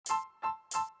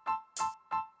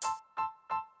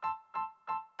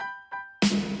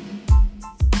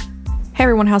Hey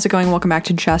everyone, how's it going? Welcome back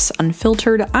to Jess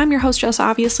Unfiltered. I'm your host, Jess,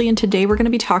 obviously, and today we're going to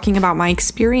be talking about my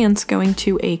experience going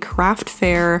to a craft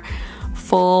fair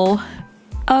full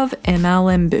of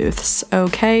MLM booths.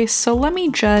 Okay, so let me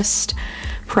just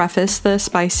preface this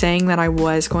by saying that I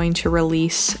was going to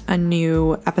release a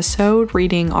new episode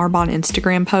reading Arbonne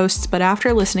Instagram posts, but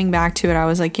after listening back to it, I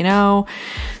was like,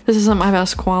 this isn't my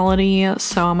best quality,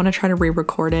 so I'm going to try to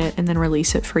re-record it and then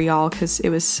release it for y'all, because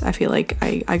I feel like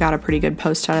I got a pretty good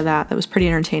post out of that was pretty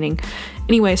entertaining.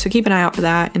 Anyway, so keep an eye out for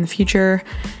that in the future.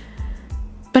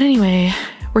 But anyway,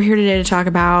 we're here today to talk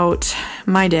about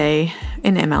my day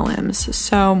in MLMs.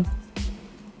 So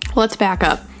let's back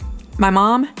up. My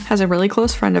mom has a really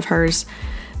close friend of hers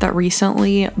that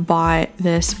recently bought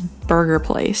this burger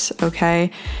place,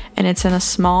 okay? And it's in a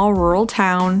small rural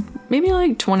town, maybe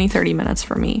like 20-30 minutes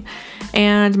from me.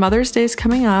 And Mother's Day is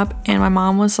coming up, and my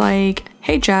mom was like,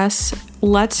 hey Jess,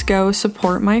 let's go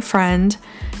support my friend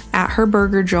at her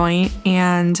burger joint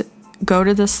and go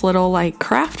to this little like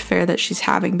craft fair that she's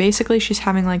having. Basically, she's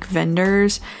having like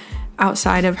vendors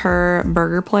outside of her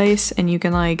burger place, and you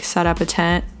can like set up a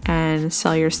tent and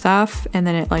sell your stuff, and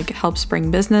then it like helps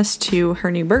bring business to her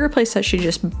new burger place that she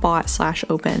just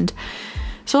bought/opened.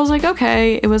 So I was like,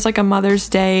 okay, it was like a Mother's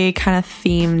Day kind of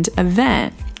themed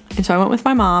event. And so I went with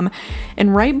my mom,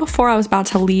 and right before I was about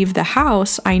to leave the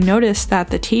house, I noticed that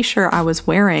the t-shirt I was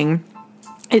wearing,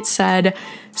 it said,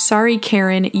 "Sorry,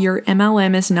 Karen, your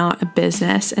MLM is not a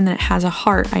business," and then it has a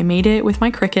heart. I made it with my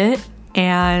Cricut,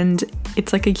 and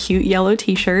it's like a cute yellow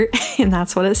t-shirt, and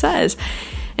that's what it says.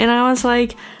 And I was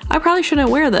like, I probably shouldn't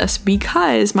wear this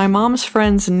because my mom's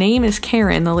friend's name is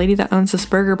Karen. The lady that owns this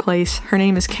burger place, her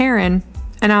name is Karen.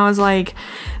 And I was like,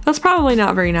 that's probably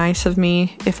not very nice of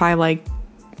me if I like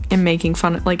am making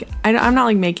fun of, like, I'm not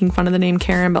like making fun of the name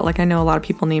Karen, but like I know a lot of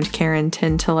people named Karen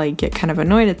tend to like get kind of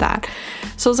annoyed at that.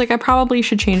 So I was like, I probably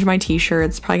should change my t-shirt.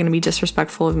 It's probably gonna be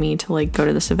disrespectful of me to like go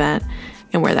to this event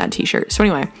and wear that t-shirt. So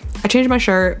anyway, I changed my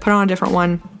shirt, put on a different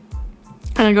one,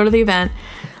 and I go to the event.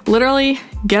 Literally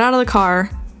get out of the car.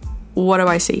 What do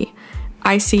I see?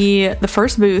 I see the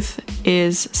first booth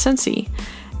is Scentsy,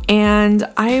 and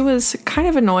I was kind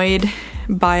of annoyed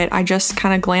by it. I just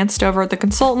kind of glanced over at the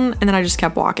consultant, and then I just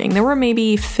kept walking. There were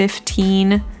maybe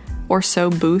 15 or so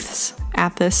booths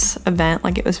at this event.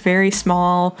 Like, it was very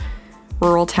small,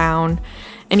 rural town.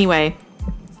 Anyway,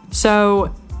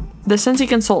 so the Scentsy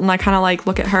consultant, I kind of like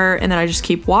look at her, and then I just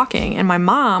keep walking, and my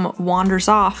mom wanders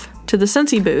off to the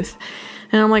Scentsy booth.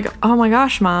 And I'm like, oh my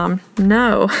gosh, Mom,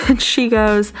 no. And she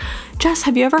goes, Jess,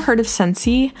 have you ever heard of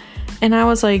Scentsy? And I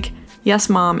was like, yes,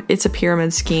 Mom, it's a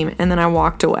pyramid scheme. And then I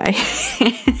walked away.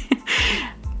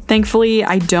 Thankfully,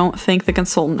 I don't think the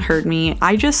consultant heard me.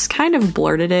 I just kind of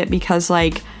blurted it because,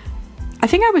 like, I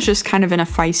think I was just kind of in a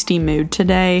feisty mood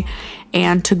today.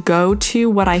 And to go to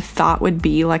what I thought would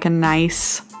be like a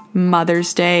nice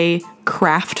Mother's Day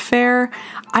craft fair,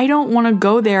 I don't want to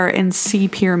go there and see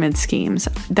pyramid schemes.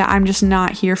 That I'm just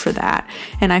not here for that.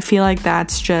 And I feel like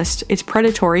that's just, it's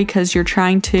predatory because you're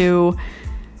trying to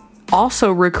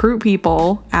also recruit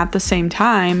people at the same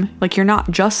time. Like, you're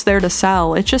not just there to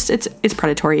sell. It's just, it's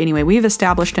predatory. Anyway, we've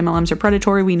established MLMs are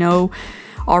predatory. We know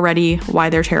already why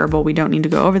they're terrible. We don't need to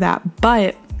go over that.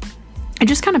 But it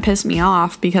just kind of pissed me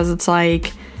off because it's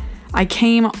like, I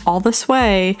came all this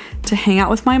way to hang out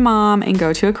with my mom and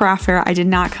go to a craft fair. I did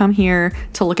not come here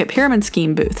to look at pyramid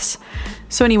scheme booths.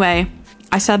 So anyway,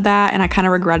 I said that and I kind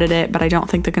of regretted it, but I don't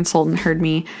think the consultant heard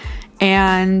me.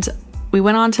 And we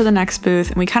went on to the next booth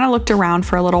and we kind of looked around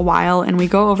for a little while, and we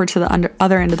go over to the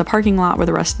other end of the parking lot where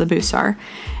the rest of the booths are.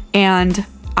 And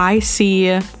I see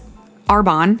an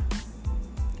Arbonne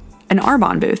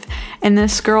booth. And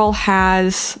this girl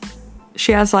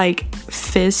she has like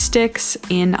fizz sticks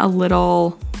in a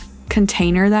little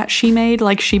container that she made.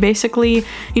 Like, she basically,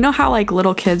 you know how like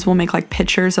little kids will make like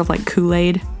pictures of like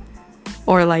Kool-Aid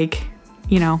or like,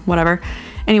 whatever.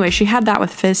 Anyway, she had that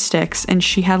with fizz sticks, and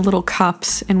she had little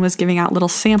cups and was giving out little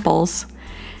samples.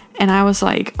 And I was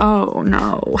like, oh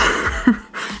no,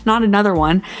 not another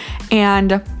one.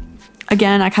 And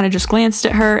again, I kind of just glanced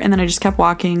at her, and then I just kept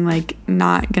walking, like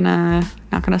not gonna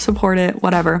support it,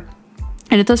 whatever.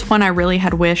 And at this point, I really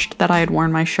had wished that I had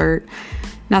worn my shirt.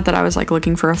 Not that I was like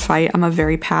looking for a fight. I'm a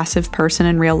very passive person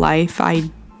in real life. I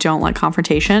don't like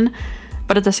confrontation.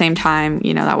 But at the same time,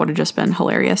 that would have just been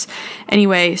hilarious.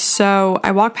 Anyway, so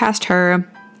I walk past her,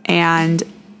 and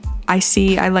I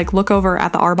like look over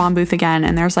at the Arbonne booth again,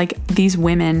 and there's like these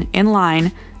women in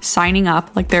line signing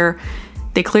up. Like,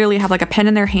 they clearly have like a pen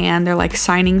in their hand. They're like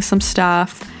signing some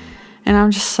stuff. And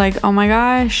I'm just like, oh my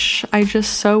gosh, I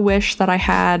just so wish that I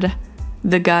had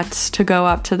the guts to go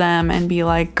up to them and be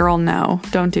like, girl, no,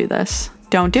 don't do this.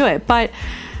 don't do it. But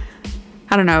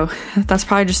I don't know. That's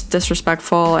probably just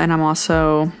disrespectful, and I'm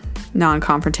also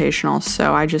non-confrontational,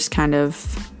 so I just kind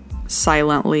of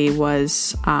silently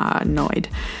was annoyed.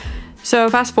 So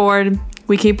fast forward,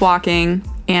 we keep walking,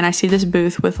 and I see this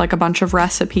booth with like a bunch of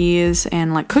recipes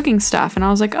and like cooking stuff, and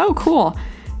I was like, oh cool,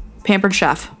 Pampered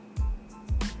Chef.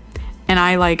 And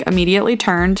I like immediately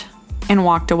turned and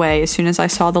walked away as soon as I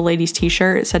saw the lady's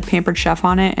t-shirt. It said Pampered Chef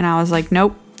on it, and I was like,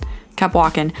 nope. Kept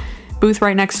walking. Booth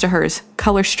right next to hers,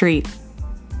 Color Street.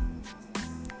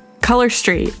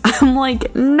 I'm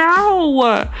like,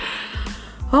 no.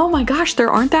 Oh my gosh, there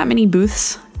aren't that many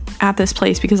booths at this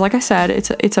place because, like I said,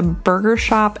 it's a burger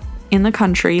shop in the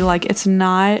country. Like, it's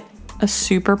not a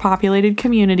super populated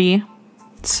community,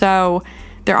 so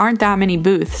there aren't that many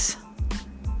booths,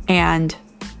 and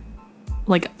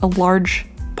like a large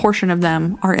portion of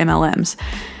them are MLMs.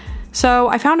 So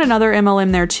I found another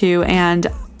MLM there too, and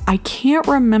I can't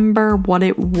remember what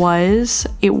it was.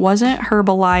 It wasn't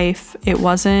Herbalife. It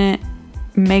wasn't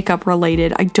makeup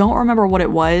related. I don't remember what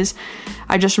it was.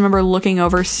 I just remember looking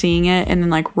over, seeing it, and then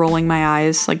like rolling my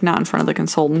eyes, like not in front of the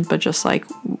consultant, but just like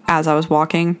as I was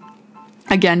walking.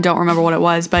 Again, don't remember what it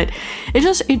was, but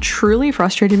it truly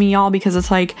frustrated me, y'all, because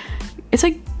it's like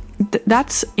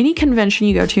that's any convention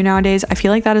you go to nowadays. I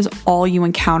feel like that is all you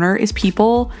encounter is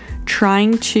people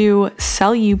trying to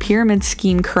sell you pyramid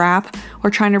scheme crap or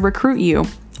trying to recruit you.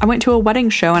 I went to a wedding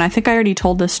show, and I think I already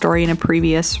told this story in a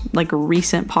previous like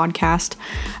recent podcast.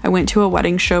 I went to a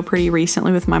wedding show pretty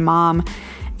recently with my mom,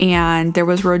 and there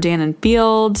was Rodan and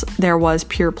Fields, there was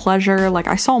Pure Pleasure. Like,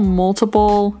 I saw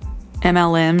multiple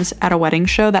MLMs at a wedding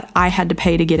show that I had to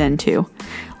pay to get into.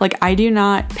 Like, I do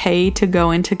not pay to go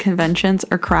into conventions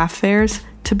or craft fairs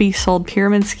to be sold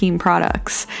pyramid scheme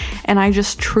products. And I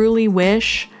just truly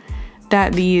wish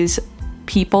that these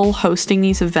people hosting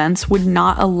these events would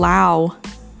not allow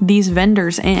these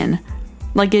vendors in.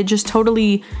 Like, it just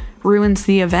totally ruins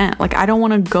the event. Like, I don't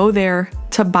want to go there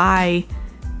to buy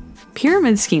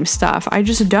pyramid scheme stuff. I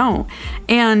just don't.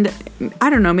 And I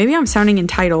don't know, maybe I'm sounding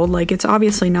entitled. Like, it's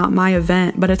obviously not my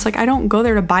event, but it's like, I don't go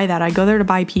there to buy that. I go there to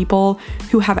buy people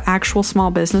who have actual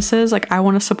small businesses. Like, I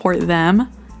want to support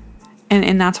them,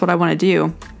 and that's what I want to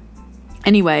do.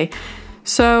 Anyway,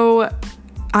 so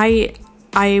I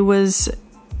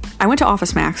went to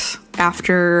Office Max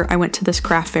after I went to this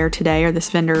craft fair today, or this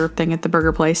vendor thing at the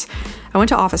burger place. I went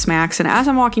to Office Max, and as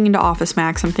I'm walking into Office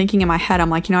Max, I'm thinking in my head, I'm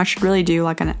like, I should really do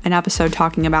like an episode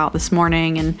talking about this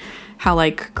morning and how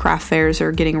like craft fairs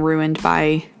are getting ruined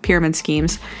by pyramid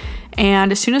schemes.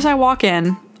 And as soon as I walk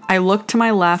in, I look to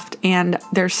my left, and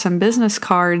there's some business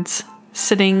cards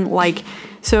sitting like,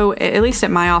 so at least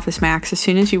at my Office Max, as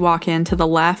soon as you walk in to the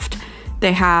left,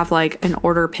 they have like an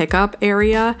order pickup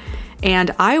area.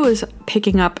 And I was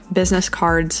picking up business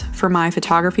cards for my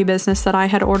photography business that I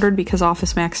had ordered, because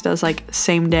Office Max does like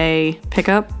same day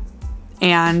pickup.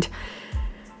 And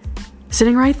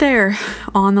sitting right there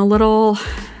on the little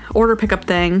order pickup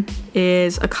thing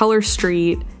is a Color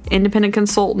Street independent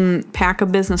consultant pack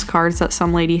of business cards that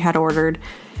some lady had ordered.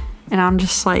 And I'm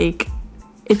just like,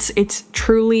 it's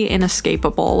truly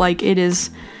inescapable. Like, it is,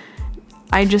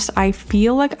 I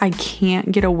feel like I can't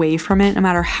get away from it no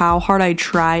matter how hard I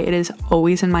try. It is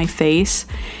always in my face.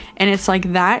 And it's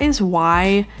like, that's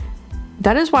why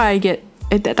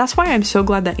I'm so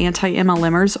glad that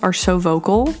anti-MLMers are so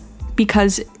vocal,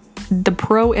 because the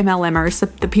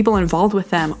pro-MLMers, the people involved with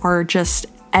them, are just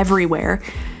everywhere.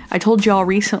 I told y'all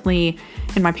recently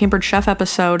in my Pampered Chef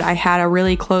episode, I had a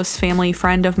really close family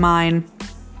friend of mine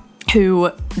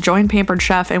who joined Pampered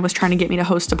Chef and was trying to get me to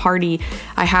host a party.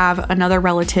 I have another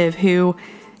relative who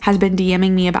has been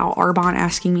DMing me about Arbonne,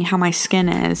 asking me how my skin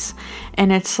is.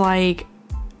 And it's like,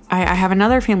 I have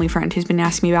another family friend who's been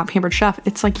asking me about Pampered Chef.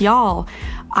 It's like, y'all,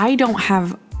 I don't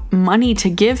have money to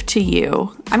give to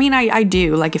you. I mean, I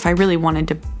do. Like, if I really wanted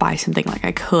to buy something, like,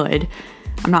 I could.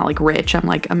 I'm not like rich. I'm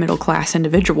like a middle class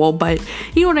individual, but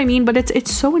you know what I mean? But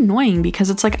it's so annoying, because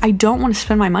it's like, I don't want to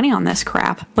spend my money on this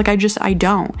crap. Like, I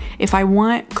don't. If I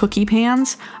want cookie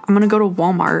pans, I'm going to go to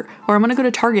Walmart, or I'm going to go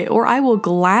to Target, or I will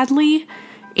gladly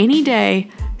any day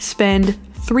spend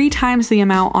 3 times the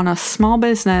amount on a small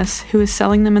business who is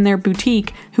selling them in their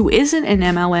boutique, who isn't an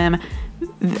MLM.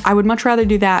 I would much rather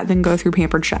do that than go through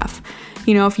Pampered Chef.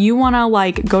 You know, if you want to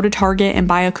like go to Target and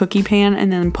buy a cookie pan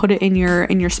and then put it in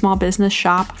your small business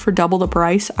shop for double the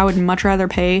price, I would much rather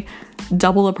pay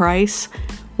double the price,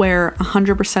 where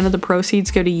 100% of the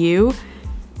proceeds go to you,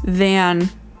 than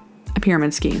a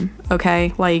pyramid scheme.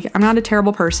 Okay, like, I'm not a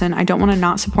terrible person. I don't want to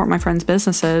not support my friends'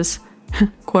 businesses,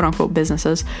 quote unquote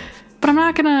businesses, but I'm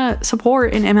not gonna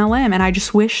support an MLM. And I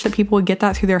just wish that people would get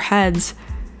that through their heads.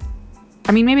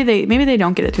 I mean, maybe they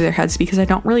don't get it through their heads because I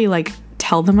don't really like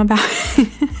tell them about it.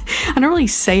 I don't really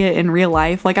say it in real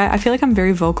life. Like I feel like I'm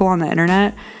very vocal on the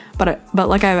internet, but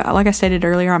like I stated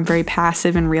earlier, I'm very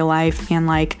passive in real life, and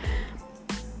like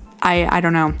I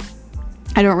don't know.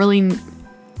 I don't really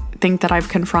think that I've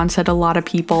confronted a lot of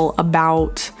people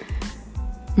about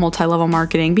multi-level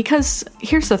marketing, because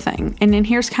here's the thing, and then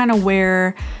here's kind of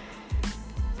where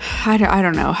I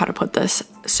don't know how to put this.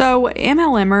 So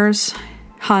MLMers,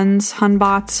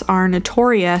 Hunbots are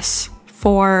notorious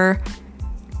for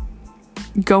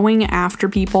going after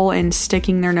people and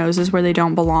sticking their noses where they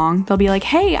don't belong. They'll be like,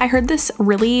 hey, I heard this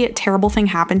really terrible thing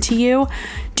happened to you.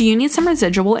 Do you need some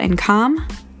residual income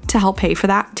to help pay for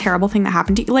that terrible thing that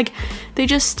happened to you? Like, they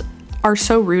just are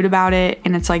so rude about it.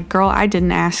 And it's like, girl, I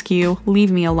didn't ask you.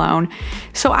 Leave me alone.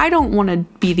 So I don't want to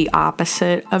be the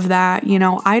opposite of that. You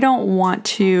know, I don't want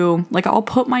to, like, I'll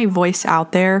put my voice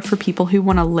out there for people who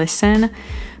want to listen.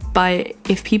 But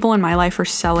if people in my life are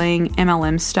selling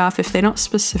MLM stuff, if they don't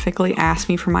specifically ask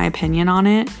me for my opinion on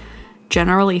it,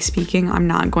 generally speaking, I'm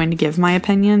not going to give my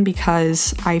opinion,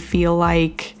 because I feel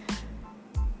like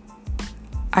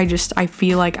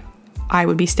I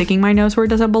would be sticking my nose where it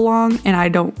doesn't belong. And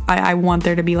I want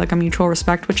there to be like a mutual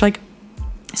respect, which, like,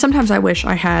 sometimes I wish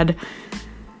I had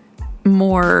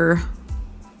more,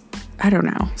 I don't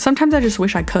know. Sometimes I just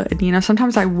wish I could, you know,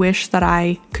 sometimes I wish that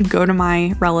I could go to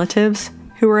my relatives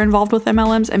who are involved with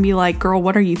MLMs and be like, girl,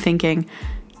 what are you thinking?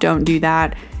 Don't do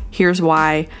that. Here's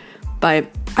why.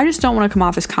 But I just don't want to come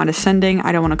off as condescending.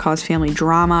 I don't want to cause family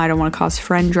drama. I don't want to cause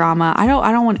friend drama. I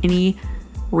don't want any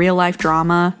real life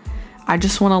drama. I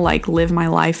just want to like live my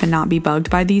life and not be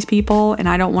bugged by these people. And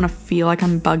I don't want to feel like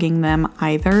I'm bugging them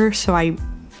either. So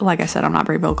like I said, I'm not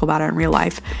very vocal about it in real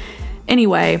life.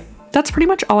 Anyway, that's pretty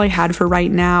much all I had for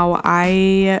right now.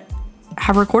 I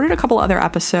have recorded a couple other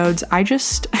episodes.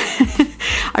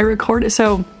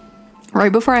 So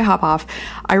right before I hop off,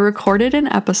 I recorded an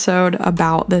episode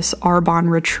about this Arbonne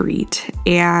retreat,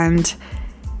 and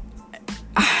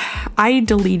I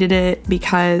deleted it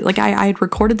because like I had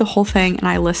recorded the whole thing and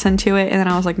I listened to it, and then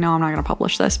I was like, no, I'm not going to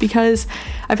publish this, because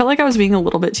I felt like I was being a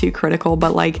little bit too critical.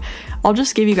 But like, I'll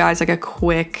just give you guys like a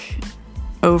quick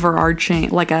overarching,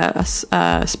 like a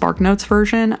Spark Notes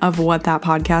version of what that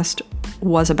podcast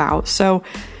was about. So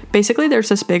basically there's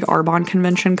this big Arbonne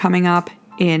convention coming up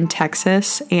in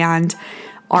Texas, and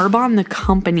Arbonne, the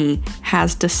company,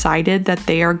 has decided that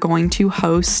they are going to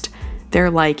host their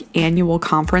like annual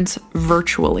conference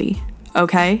virtually.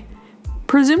 Okay.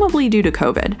 Presumably due to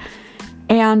COVID.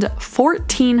 And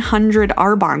 1,400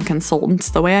 Arbonne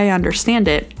consultants, the way I understand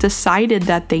it, decided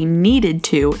that they needed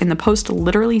to, and the post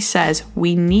literally says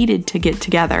we needed to get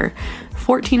together.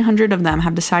 1,400 of them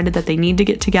have decided that they need to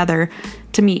get together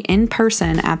to meet in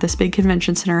person at this big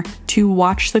convention center to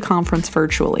watch the conference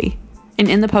virtually. And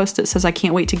in the post it says, I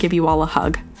can't wait to give you all a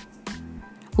hug.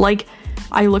 Like,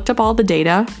 I looked up all the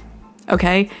data,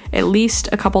 okay? At least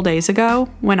a couple days ago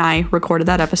when I recorded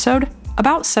that episode,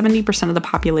 about 70% of the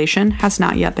population has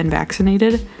not yet been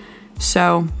vaccinated.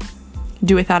 So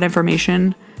do with that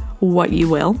information what you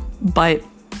will, but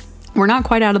we're not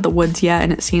quite out of the woods yet,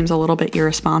 and it seems a little bit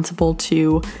irresponsible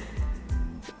to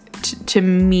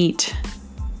meet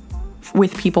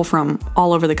with people from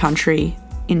all over the country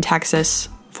in Texas,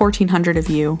 1,400 of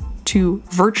you, to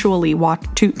virtually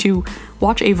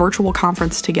watch a virtual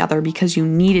conference together because you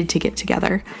needed to get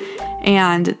together.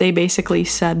 And they basically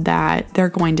said that they're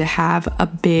going to have a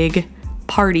big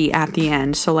party at the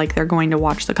end. So like, they're going to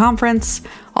watch the conference,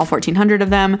 all 1,400 of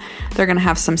them. They're going to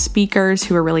have some speakers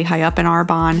who are really high up in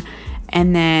Arbonne,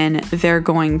 and then they're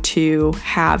going to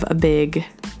have a big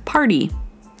party.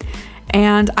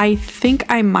 And I think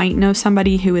I might know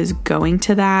somebody who is going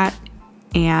to that.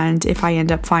 And if I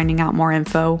end up finding out more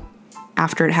info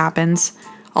after it happens,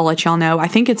 I'll let y'all know. I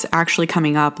think it's actually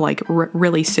coming up like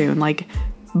really soon, like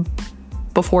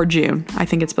before June. I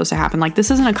think it's supposed to happen. Like,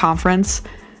 this isn't a conference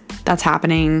that's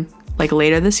happening like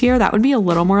later this year. That would be a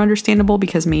little more understandable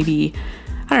because maybe,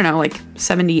 I don't know, like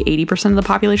 70-80% of the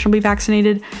population will be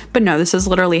vaccinated. But no, this is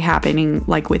literally happening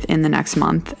like within the next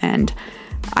month. And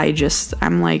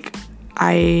I'm like,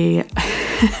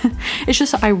 it's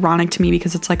just ironic to me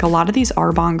because it's like a lot of these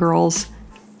Arbonne girls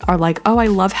are like, oh, I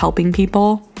love helping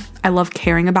people. I love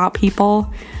caring about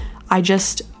people. I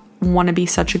just want to be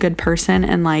such a good person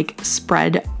and like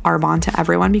spread Arbonne to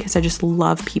everyone because I just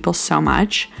love people so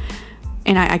much.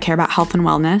 And I care about health and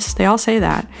wellness. They all say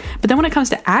that. But then when it comes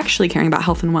to actually caring about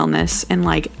health and wellness and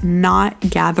like not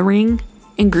gathering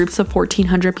in groups of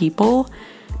 1,400 people,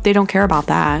 they don't care about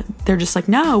that. They're just like,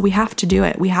 no, we have to do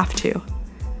it. We have to.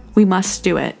 We must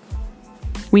do it.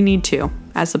 We need to,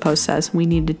 as the post says, we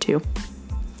needed to.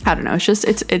 I don't know.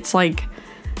 It's like,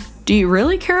 do you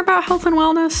really care about health and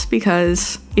wellness?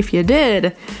 Because if you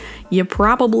did, you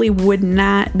probably would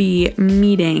not be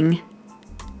meeting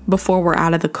before we're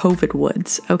out of the COVID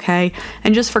woods, okay?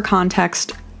 And just for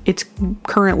context, it's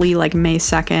currently like May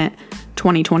 2nd,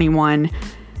 2021.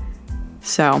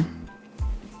 So,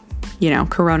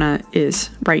 Corona is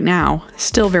right now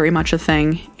still very much a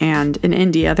thing. And in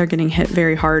India, they're getting hit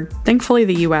very hard. Thankfully,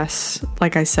 the US,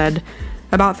 like I said,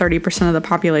 about 30% of the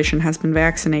population has been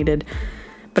vaccinated.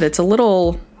 But it's a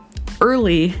little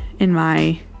early in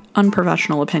my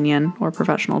unprofessional opinion or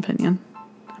professional opinion.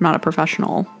 I'm not a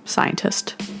professional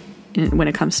scientist when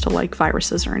it comes to like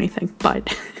viruses or anything,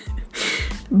 but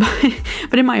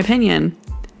in my opinion,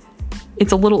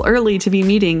 it's a little early to be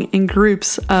meeting in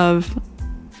groups of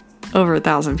over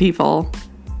 1,000 people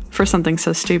for something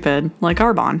so stupid like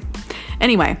arbonne.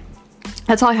 Anyway,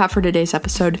 that's all I have for today's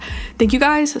episode. Thank you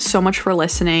guys so much for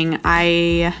listening.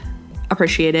 I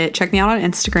appreciate it. Check me out on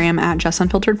Instagram at Just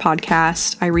Unfiltered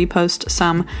Podcast. I repost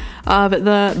some of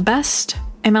the best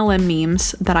MLM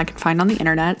memes that I can find on the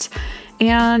internet.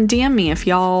 And DM me if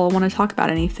y'all want to talk about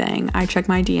anything. I check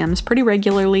my DMs pretty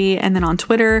regularly. And then on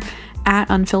Twitter at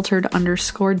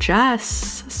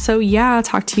unfiltered_Jess. So yeah,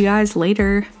 talk to you guys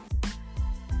later.